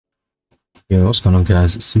Yo, what's going on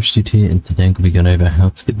guys, it's Sushi here, and today I'm going to be going over how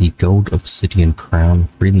to get the Gold Obsidian Crown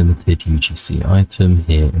free limited UGC item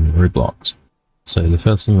here in Roblox. So the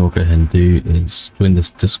first thing we'll go ahead and do is join this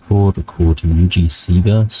Discord called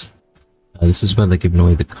UGCverse. This is where they're giving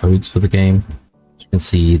away the codes for the game. As you can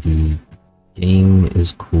see, the game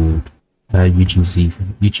is called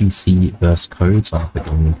UGCverse Codes. I'll put it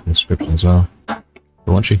in the description as well. But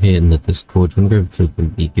once you're here in the Discord, we're going to go over to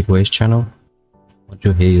the giveaways channel. Once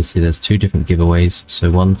you're here, you'll see there's two different giveaways. So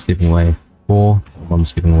one's giving away 4,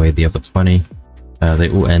 one's giving away the other 20. They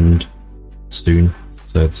all end soon.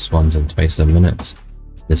 So this one's in 27 minutes.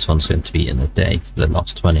 This one's going to be in a day for the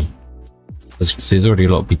last 20. As you can see, there's already a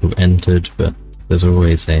lot of people entered, but there's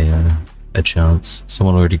always a chance.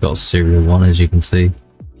 Someone already got serial 1, as you can see.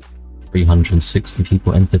 360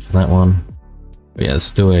 people entered for that one. But yeah, there's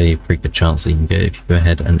still a pretty good chance that you can get if you go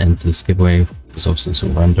ahead and enter this giveaway, because obviously it's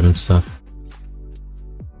all random and stuff.